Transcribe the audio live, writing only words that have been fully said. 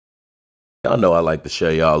Y'all know I like to show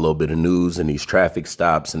y'all a little bit of news and these traffic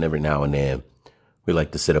stops, and every now and then we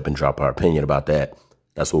like to sit up and drop our opinion about that.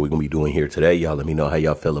 That's what we're going to be doing here today. Y'all let me know how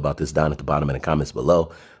y'all feel about this down at the bottom in the comments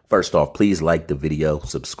below. First off, please like the video,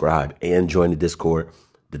 subscribe, and join the Discord.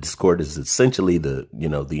 The Discord is essentially the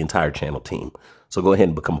entire channel team. So go ahead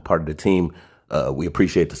and become a part of the team. We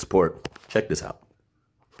appreciate the support. Check this out.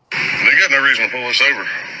 They got no reason to pull us over.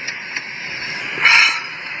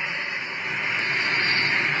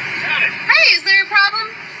 Hey, is there a problem?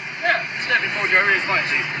 Yeah, step before you over his light.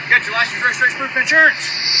 See, got your license, registration, proof of insurance.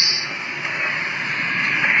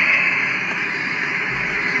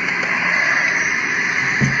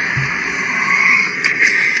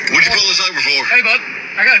 What'd you pull us over for? Hey, bud,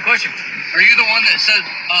 I got a question. Are you the one that said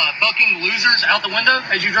fucking losers out the window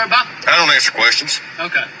as you drove by? I don't answer questions.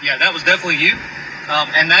 Okay, yeah, that was definitely you.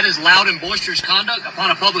 And that is loud and boisterous conduct upon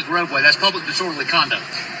a public roadway. That's public disorderly conduct.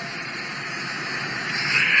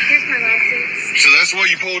 Here's my license. So that's what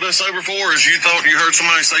you pulled us over for, is you thought you heard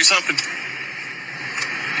somebody say something?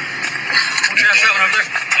 What you got showing over there?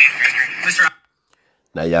 Mr.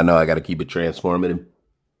 Now, y'all know I got to keep it transformative.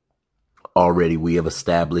 Already we have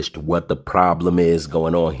established what the problem is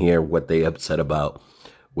going on here, what they upset about,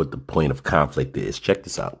 what the point of conflict is. Check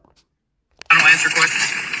this out. I don't answer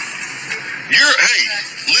questions. Hey,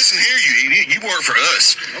 listen here, you idiot. You work for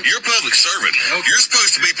us. You're a public servant. You're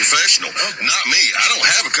supposed to be professional, not me. I don't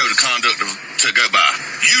have a code of conduct to go by.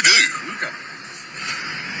 You do. Okay.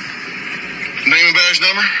 Name and badge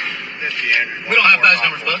number? We don't have badge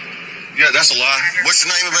numbers, bud. Yeah, that's a lie. What's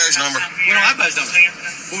your name and badge number? We don't have badge numbers.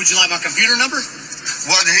 What, would you like my computer number?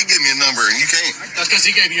 Why did he give me a number and you can't? That's because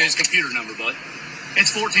he gave you his computer number, bud.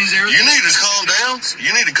 It's 14-0. You need to calm down.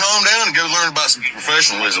 You need to calm down and go learn about some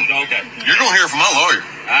professionalism. Okay. You're going to hear from my lawyer.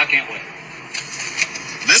 I can't wait.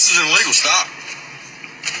 This is an illegal stop.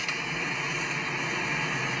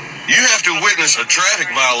 You have to witness a traffic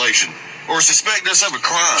violation or suspect us of a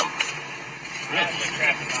crime. Yeah,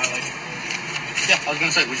 I was going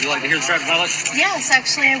to say, would you like to hear the traffic violation? Yes,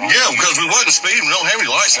 actually, I will. Yeah, because we wasn't speeding. We don't have any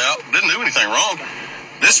lights out. Didn't do anything wrong.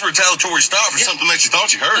 This is a retaliatory stop for something that you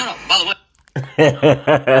thought you heard. No, by the way.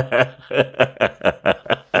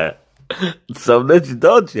 Something that you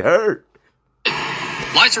thought you heard.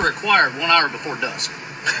 Lights are required 1 hour before dusk.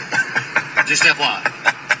 Just FYI.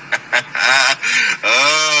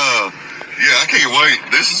 Oh, yeah, I can't wait.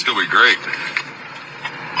 This is going to be great.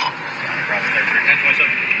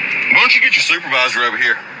 Why don't you get your supervisor over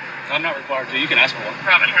here? I'm not required to. You can ask for one.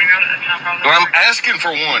 Well, I'm asking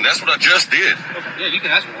for one. That's what I just did. Okay. Yeah, you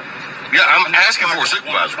can ask for one. Yeah, I'm asking for a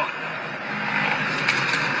supervisor.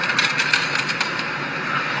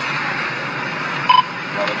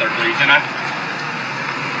 Robert 33, 10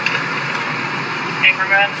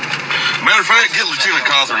 Matter of fact, get Lieutenant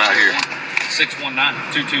Cawthorn out here.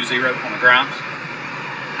 619-220 on the grounds.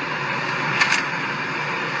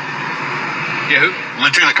 Yeah, who?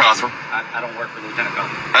 Lieutenant Cawthorn. I don't work for Lieutenant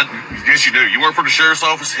Cawthorn. Yes, you do. You work for the sheriff's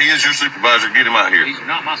office. He is your supervisor. Get him out here. He's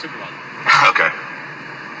not my supervisor. Okay.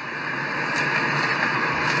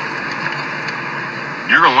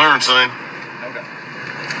 You're going to learn, son. Okay.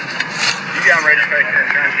 You got registration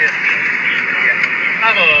insurance, yes?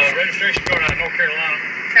 I have a registration card out of North Carolina.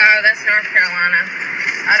 Oh, that's North Carolina.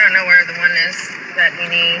 I don't know where the one is that you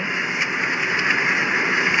need.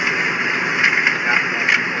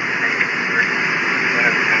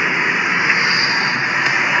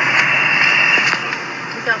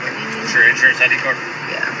 You got what you need? Sure, insurance ID card.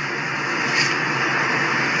 Yeah.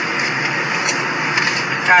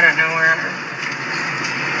 I don't know where.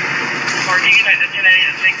 Or you get the 1080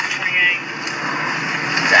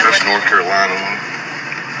 That's North Carolina one.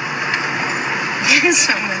 There's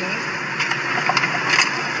so many.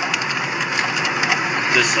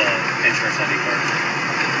 This insurance ID card.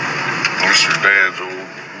 That's your dad's old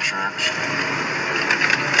insurance.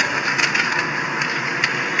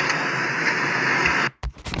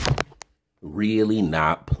 Really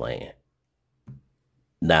not playing.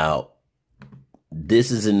 Now,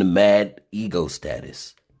 this is in the mad ego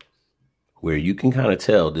status where you can kind of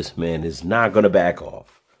tell this man is not going to back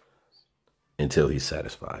off until he's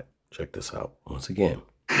satisfied. Check this out once again.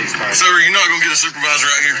 So are you not going to get a supervisor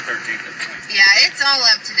out here? Yeah, it's all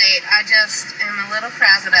up to date. I just am a little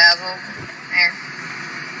frazzle-dazzle. There.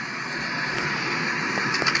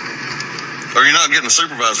 Are you not getting a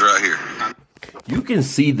supervisor out here? You can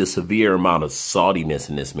see the severe amount of saltiness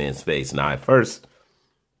in this man's face. Now, at first,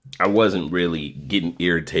 I wasn't really getting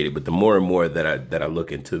irritated, but the more and more that I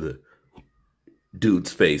look into the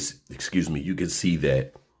dude's face, you can see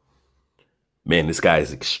that, man, this guy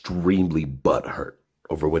is extremely butthurt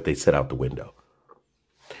over what they said out the window.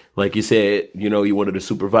 Like you said, you know, you wanted a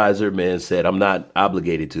supervisor. Man said, I'm not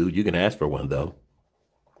obligated to. You can ask for one, though.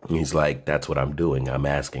 And he's like, that's what I'm doing. I'm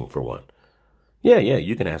asking for one. Yeah,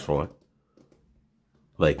 you can ask for one.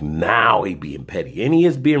 Like, now he being petty. And he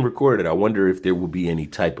is being recorded. I wonder if there will be any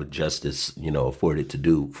type of justice, you know, afforded to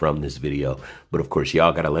do from this video. But, of course,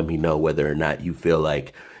 y'all got to let me know whether or not you feel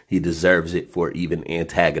like he deserves it for even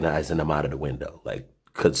antagonizing him out of the window. Like,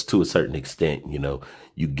 because to a certain extent, you know,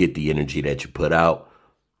 you get the energy that you put out.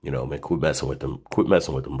 You know, man, quit messing with them. Quit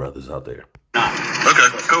messing with them brothers out there. Okay,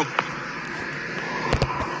 cool.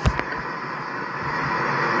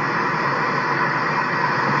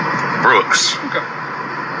 Brooks. Okay.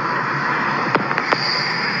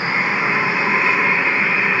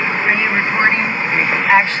 Are you recording?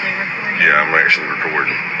 Actually recording? Yeah, I'm actually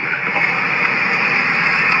recording.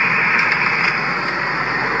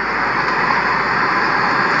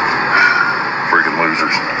 Freaking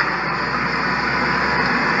losers.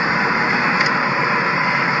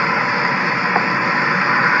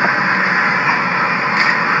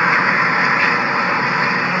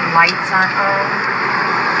 Lights aren't on.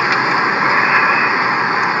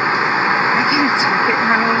 I can take it,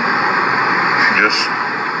 honey. Just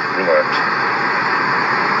relax.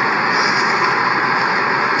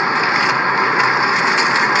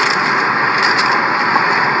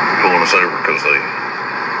 Pulling us over because they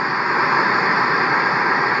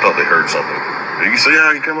thought they heard something. You see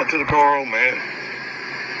how he come up to the car, old man?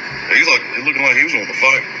 He's looking like he was on the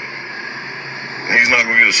fight. He's not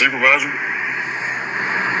going to get a supervisor.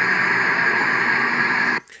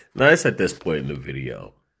 Now, it's at this point in the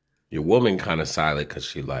video. Your woman kind of silent because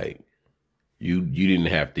she like, you didn't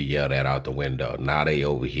have to yell that out the window. Now they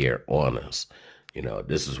over here on us. You know,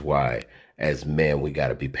 this is why, as men, we got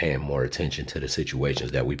to be paying more attention to the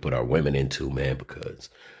situations that we put our women into, man, because,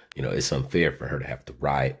 you know, it's unfair for her to have to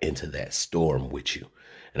ride into that storm with you.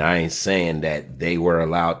 And I ain't saying that they were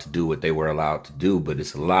allowed to do what they were allowed to do, but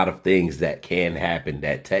it's a lot of things that can happen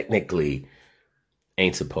that technically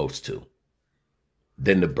ain't supposed to.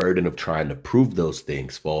 Then the burden of trying to prove those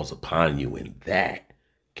things falls upon you, and that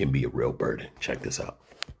can be a real burden. Check this out.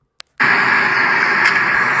 That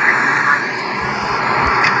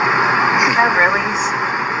really?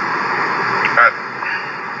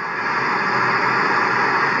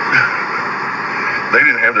 They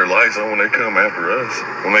didn't have their lights on when they come after us.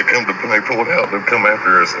 When they pull it out, they come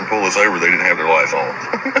after us and pull us over. They didn't have their lights on.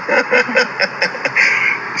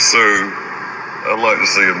 So I'd like to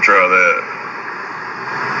see them try that.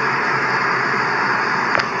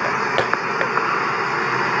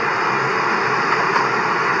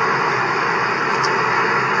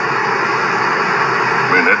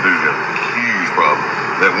 That dude got a huge problem.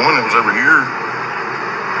 That one that was over here,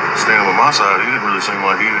 standing on my side, he didn't really seem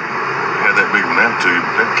like he had that big of an attitude.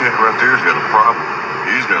 But that cat right there's got a problem.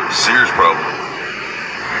 He's got a serious problem.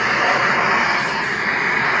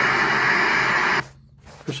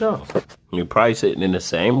 For sure. You're probably sitting in the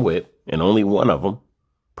same whip, and only one of them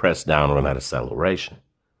pressed down on that acceleration.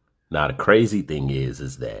 Now, the crazy thing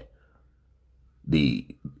is that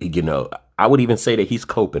I would even say that he's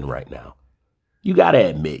coping right now. You got to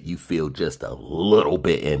admit you feel just a little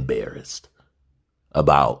bit embarrassed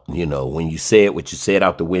about, you know, when you said what you said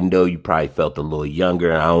out the window, you probably felt a little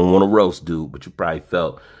younger. I don't want to roast dude, but you probably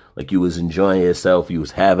felt like you was enjoying yourself. You was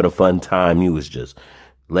having a fun time. You was just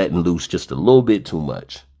letting loose just a little bit too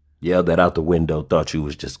much. Yelled that out the window, thought you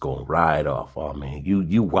was just going right off. Oh, man,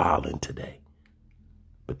 you wilding today.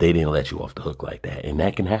 But they didn't let you off the hook like that. And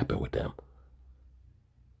that can happen with them.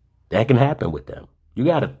 That can happen with them. You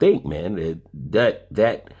got to think, man,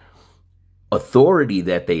 that authority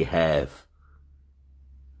that they have,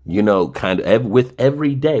 you know, kind of with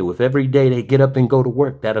every day they get up and go to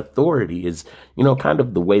work. That authority is, you know, kind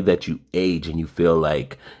of the way that you age and you feel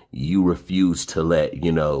like you refuse to let,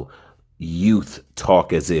 you know, youth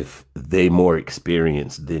talk as if they more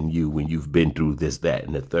experienced than you when you've been through this, that,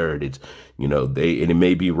 and the third. It's, you know, and it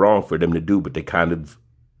may be wrong for them to do, but they kind of,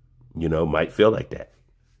 you know, might feel like that.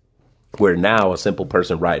 Where now a simple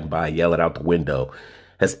person riding by, yelling out the window,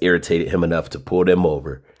 has irritated him enough to pull them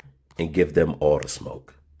over and give them all the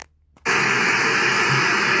smoke.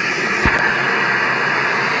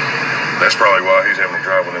 That's probably why he's having to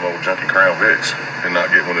drive one of them old junky Crown Vics and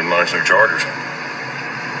not get one of them nice new Chargers.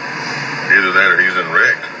 Either that or he's in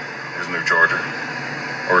wreck his new Charger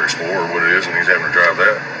or Explorer, what it is, and he's having to drive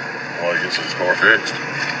that while he gets his car fixed.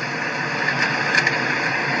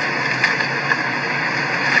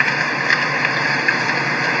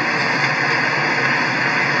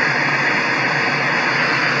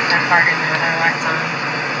 Car didn't have their lights on.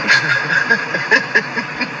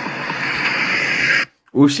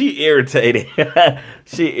 Well, she irritated.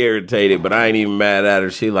 She irritated, but I ain't even mad at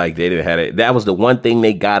her. She like, they didn't have it. That was the one thing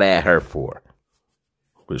they got at her for.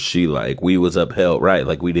 But she like, we was upheld, right?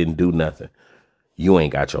 Like we didn't do nothing. You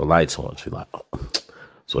ain't got your lights on. She like, oh.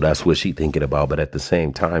 So that's what she thinking about. But at the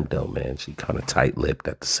same time, though, man, she kind of tight-lipped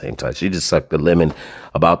at the same time. She just sucked the lemon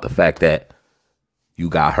about the fact that you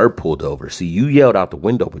got her pulled over. See, you yelled out the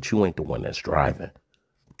window, but you ain't the one that's driving.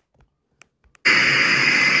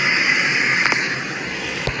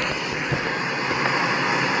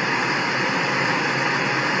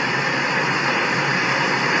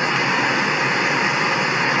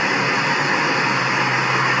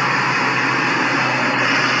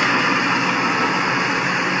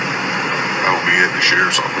 At the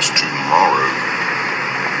sheriff's office tomorrow.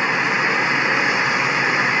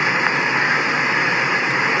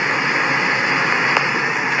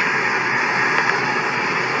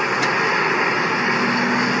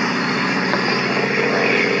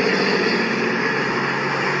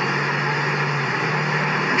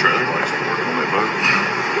 Trailer lights are working on that boat.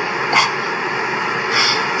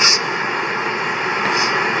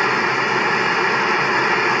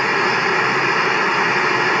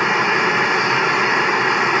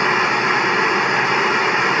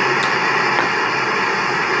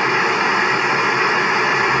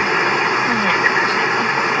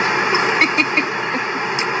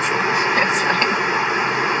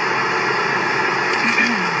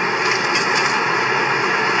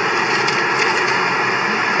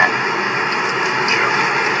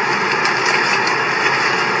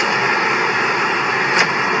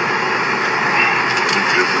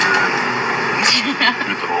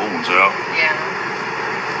 Get the old ones out. Yeah.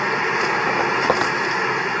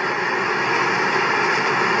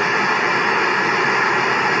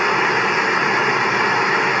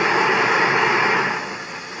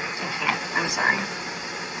 I'm sorry.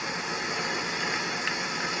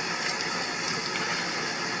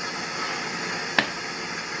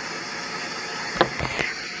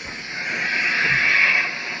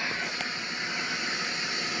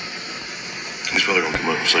 He's probably gonna come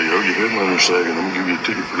up and say, "Oh, you had another second. I'm gonna give you a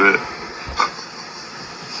ticket for that."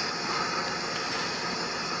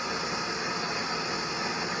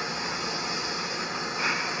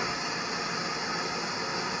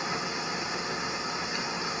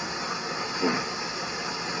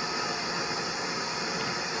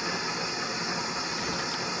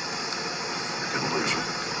 Couldn't lose her.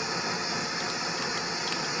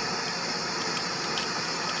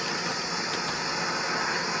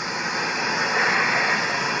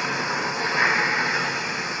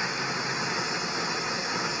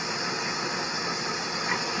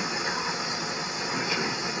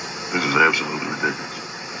 This is absolutely ridiculous.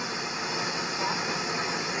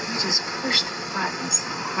 You just push the buttons.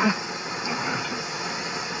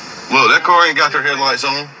 Look, that car ain't got their headlights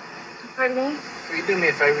on. Pardon me? Will you do me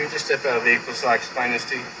a favor? You just step out of the vehicle so I can explain this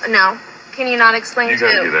to you. No. Can you not explain You to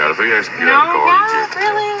gotta get out. If he has to get No, out of the car, you God, can't.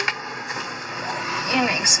 really? And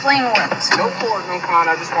explain what? No court, no con.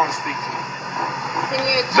 I just want to speak to you. Can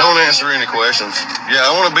you Don't answer any questions. Yeah,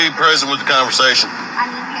 I want to be present with the conversation. I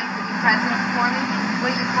need him to be present for me.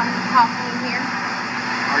 Will you come and talk to me here?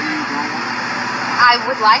 Are you going? I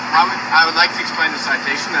would like. I would like to explain the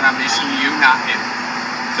citation that I'm issuing you, not him.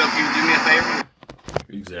 So if you do me a favor.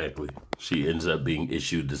 Exactly. She ends up being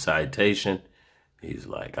issued the citation. He's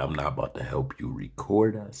like, I'm not about to help you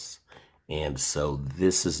record us. And so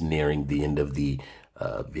this is nearing the end of the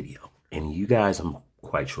video. And you guys, I'm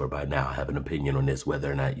quite sure by now, have an opinion on this,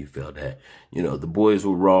 whether or not you feel that, you know, the boys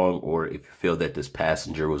were wrong, or if you feel that this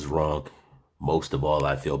passenger was wrong. Most of all,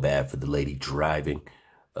 I feel bad for the lady driving.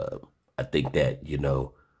 I think that, you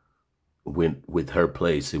know, with her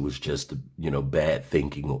place, it was just, you know, bad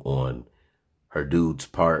thinking on her dude's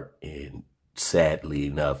part. And sadly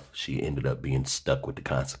enough, she ended up being stuck with the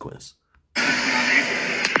consequence.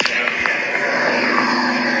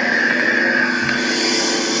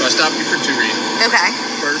 So I stopped you for two reasons. Okay.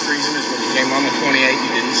 First reason is when you came on the 28,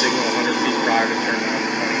 you didn't signal 100 feet prior to turning on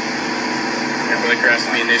the 28. That breaker has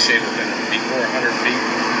to be initiated within before 100 feet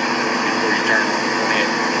before you turn on the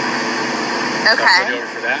 28. So I Okay. put you over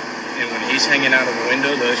for that. And when he's hanging out of the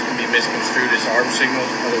window, those can be misconstrued as arm signals,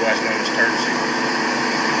 otherwise known as turn signals.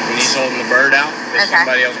 When he's holding the bird out, if Okay.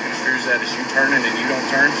 somebody else construes that as you turning and you don't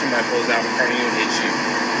turn, somebody pulls out in front of you and hits you.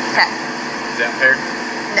 Okay. Is that fair?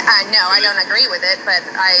 No, I don't agree with it, but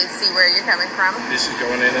I see where you're coming from. This is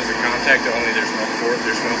going in as a contact only. There's no court.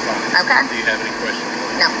 There's no fine. Okay. Do you have any questions?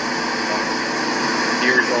 No.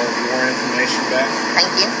 Here's all of your information back.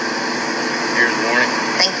 Thank you. Here's warning.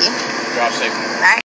 Thank you. Drive safely. All right.